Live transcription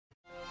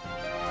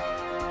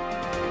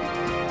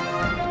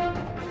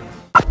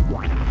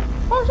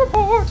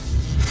report.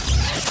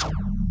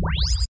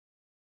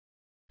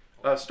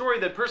 A story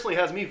that personally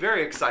has me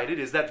very excited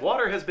is that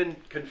water has been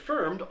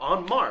confirmed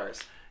on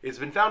Mars. It's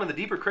been found in the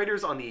deeper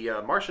craters on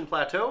the Martian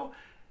plateau,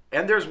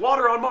 and there's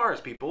water on Mars,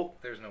 people.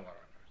 There's no water on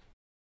Mars.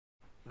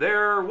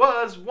 There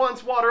was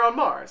once water on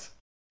Mars.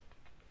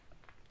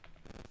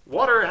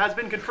 Water has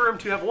been confirmed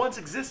to have once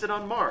existed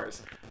on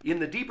Mars. In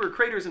the deeper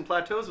craters and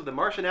plateaus of the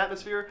Martian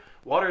atmosphere,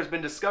 water has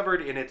been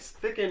discovered in its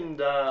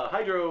thickened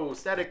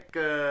hydrostatic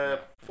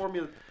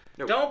formula.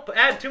 No. Don't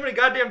add too many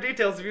goddamn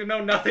details if you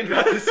know nothing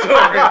about this story.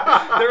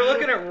 They're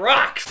looking at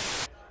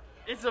rocks.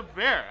 It's a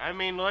bear. I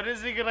mean, what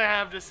is he gonna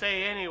have to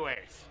say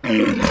anyways?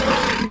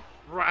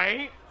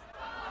 Right?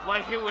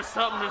 Like it was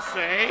something to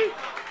say?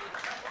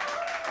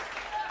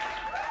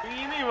 What do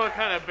you mean, what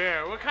kind of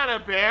bear? What kind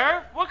of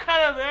bear? What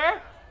kind of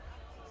bear?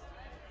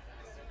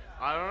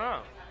 I don't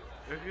know.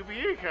 It could be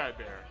any kind of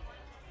bear.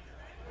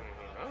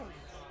 I don't know.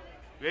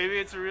 Maybe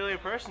it's a really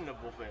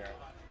personable bear.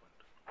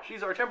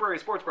 She's our temporary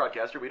sports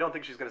broadcaster. We don't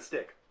think she's going to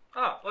stick.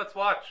 Oh, let's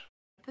watch.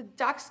 The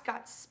Ducks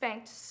got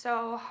spanked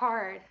so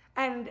hard,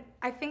 and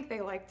I think they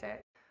liked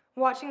it.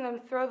 Watching them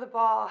throw the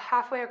ball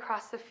halfway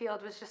across the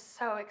field was just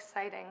so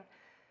exciting.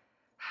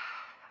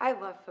 I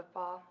love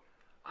football.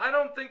 I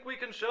don't think we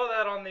can show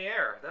that on the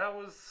air. That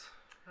was,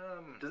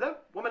 Does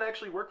that woman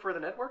actually work for the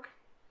network?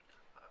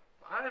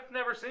 I've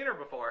never seen her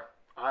before.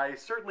 I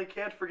certainly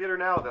can't forget her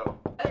now, though.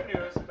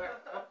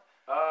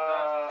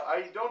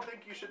 I don't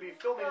think you should be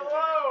filming.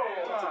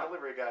 Hello! It's a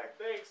delivery guy.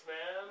 Thanks,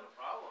 man. No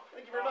problem.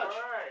 Thank you very much.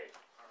 Alright.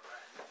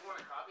 You want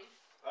a copy?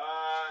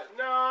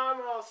 No,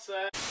 I'm all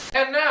set.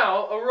 And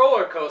now, a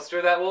roller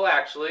coaster that will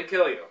actually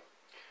kill you.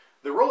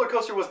 The roller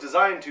coaster was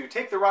designed to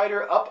take the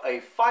rider up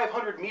a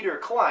 500-meter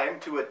climb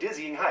to a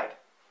dizzying height.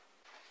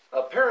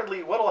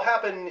 Apparently, what will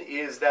happen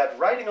is that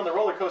riding on the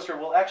roller coaster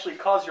will actually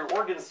cause your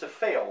organs to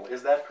fail.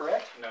 Is that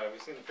correct? No, have you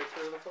seen the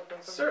picture of the fucking thing?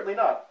 Certainly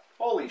not.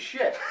 Holy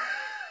shit.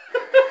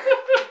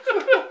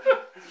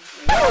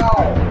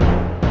 Wow.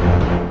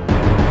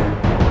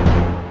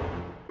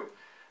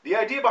 The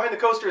idea behind the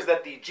coaster is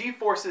that the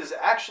G-forces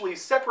actually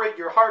separate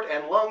your heart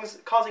and lungs,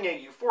 causing a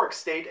euphoric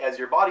state as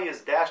your body is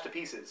dashed to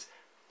pieces.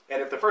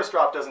 And if the first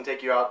drop doesn't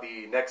take you out,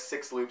 the next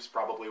 6 loops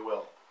probably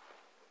will.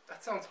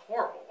 That sounds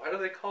horrible. Why do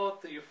they call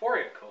it the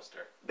Euphoria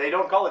coaster? They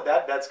don't call it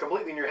that. That's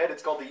completely in your head.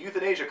 It's called the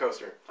euthanasia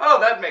coaster. Oh,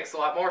 that makes a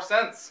lot more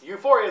sense.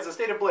 Euphoria is a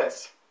state of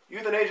bliss.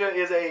 Euthanasia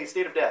is a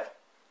state of death.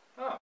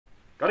 Oh.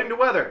 Cutting to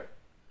weather.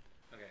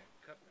 Okay,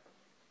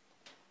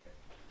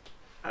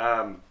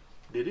 cut.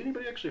 Did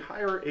anybody actually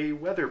hire a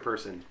weather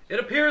person? It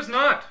appears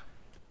not.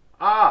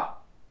 Ah.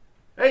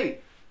 Hey,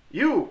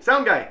 you,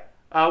 sound guy.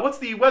 What's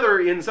the weather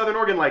in Southern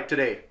Oregon like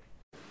today?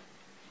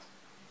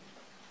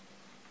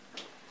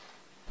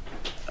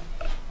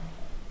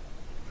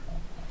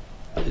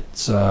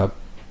 It's kind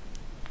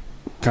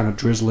of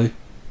drizzly.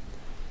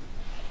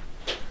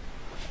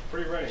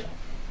 Pretty rainy.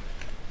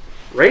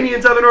 Rainy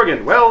in Southern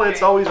Oregon. Well,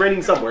 it's always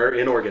raining somewhere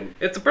in Oregon.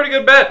 It's a pretty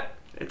good bet.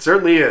 It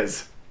certainly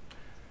is.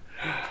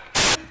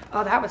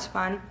 Oh, that was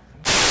fun.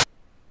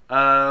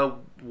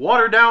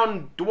 Water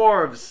down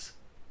dwarves.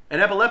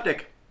 An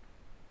epileptic.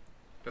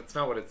 That's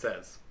not what it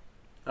says.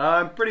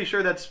 I'm pretty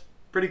sure that's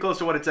pretty close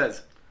to what it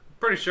says.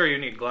 Pretty sure you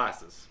need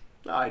glasses.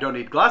 I don't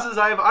need glasses.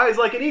 I have eyes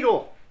like an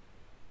eagle.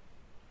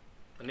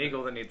 An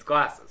eagle that needs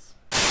glasses.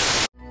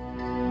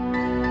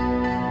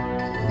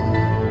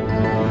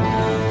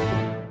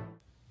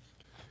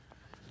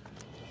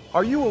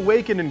 Are you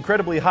awake and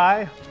incredibly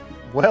high?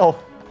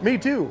 Well, me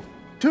too.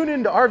 Tune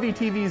in to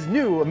RVTV's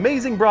new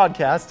amazing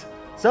broadcast,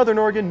 Southern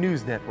Oregon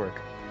News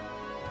Network.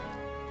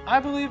 I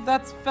believe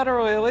that's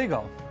federally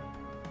illegal.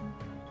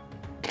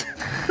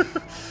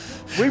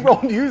 We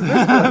won't use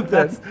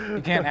this one.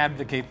 You can't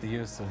advocate the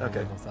use of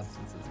Okay. illegal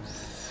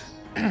substances.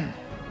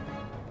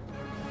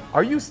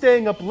 Are you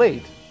staying up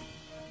late?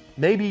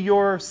 Maybe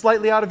you're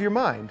slightly out of your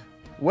mind.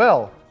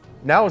 Well,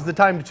 now is the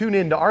time to tune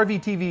in to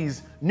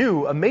RVTV's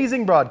new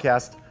amazing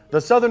broadcast,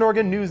 the Southern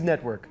Oregon News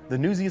Network, the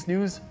newsiest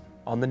news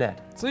on the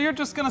net. So you're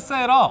just gonna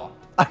say it all?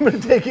 I'm going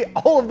to take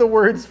all of the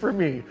words for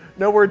me.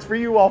 No words for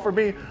you, all for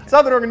me.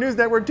 Southern Oregon News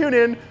Network, tune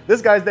in.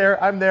 This guy's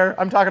there, I'm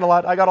talking a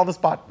lot, I got all the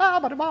spot.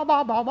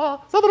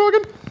 Southern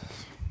Oregon.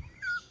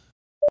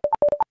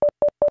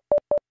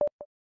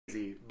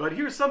 But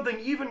here's something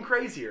even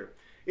crazier.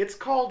 It's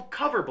called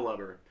cover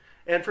blubber.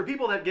 And for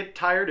people that get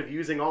tired of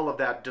using all of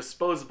that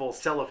disposable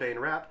cellophane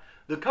wrap,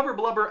 the cover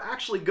blubber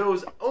actually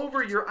goes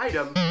over your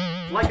item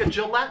like a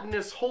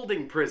gelatinous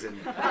holding prison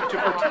to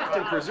protect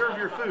and preserve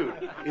your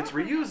food. It's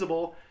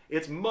reusable,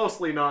 it's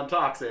mostly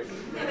non-toxic,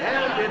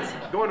 and it's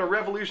going to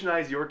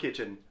revolutionize your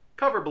kitchen.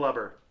 Cover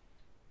blubber.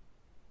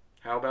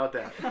 How about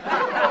that?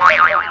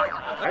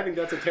 I think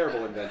that's a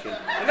terrible invention.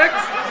 The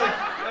next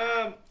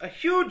is a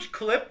huge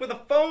clip with a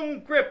foam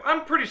grip.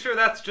 I'm pretty sure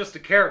that's just a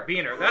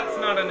carabiner. That's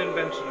not an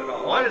invention at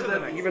all. Why On is to the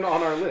that next. even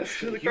on our list?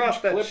 Should A have huge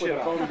crossed that clip shit with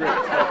a off. foam grip.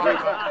 Oh, great.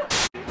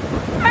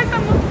 Guys,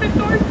 I'm open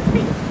towards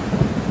me.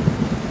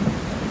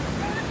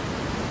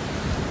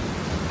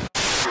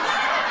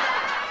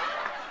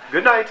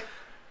 Good night.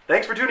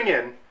 Thanks for tuning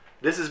in.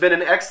 This has been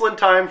an excellent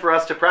time for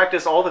us to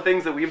practice all the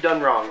things that we've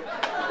done wrong.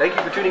 Thank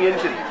you for tuning in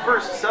to the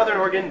first Southern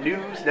Oregon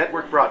News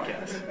Network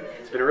broadcast.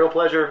 It's been a real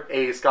pleasure.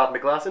 A. Scott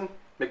McGlasson,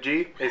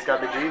 McGee, A. Scott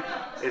McGee,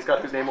 A.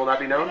 Scott whose name will not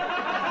be known.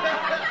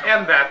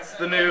 And that's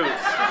the news.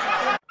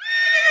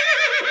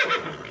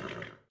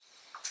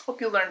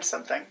 Hope you learned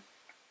something.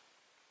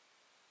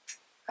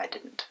 I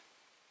didn't.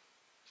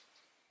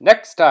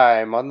 Next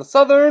time on the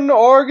Southern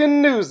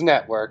Oregon News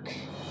Network.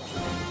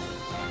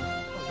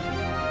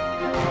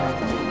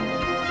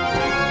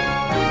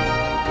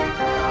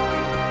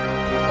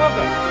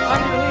 Welcome.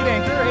 I'm your lead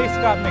anchor, A.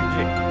 Scott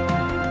McGee.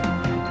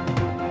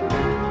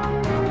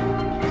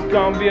 It's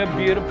gonna be a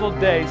beautiful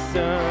day,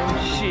 son.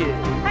 Shit.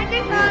 Hi,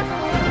 Jesus.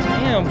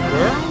 Damn,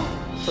 girl.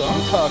 That's what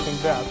I'm talking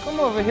about. Come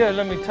over here,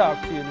 let me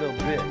talk to you a little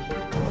bit.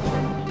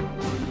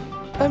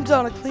 I'm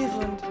Donna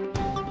Cleveland,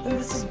 and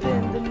this has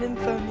been the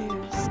Nympho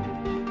News.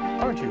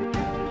 Aren't you?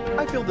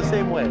 I feel the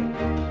same way.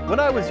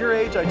 When I was your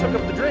age, I took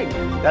up the drink.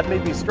 That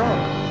made me strong.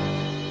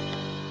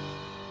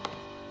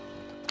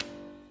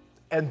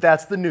 And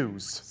that's the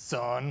news.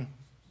 Son.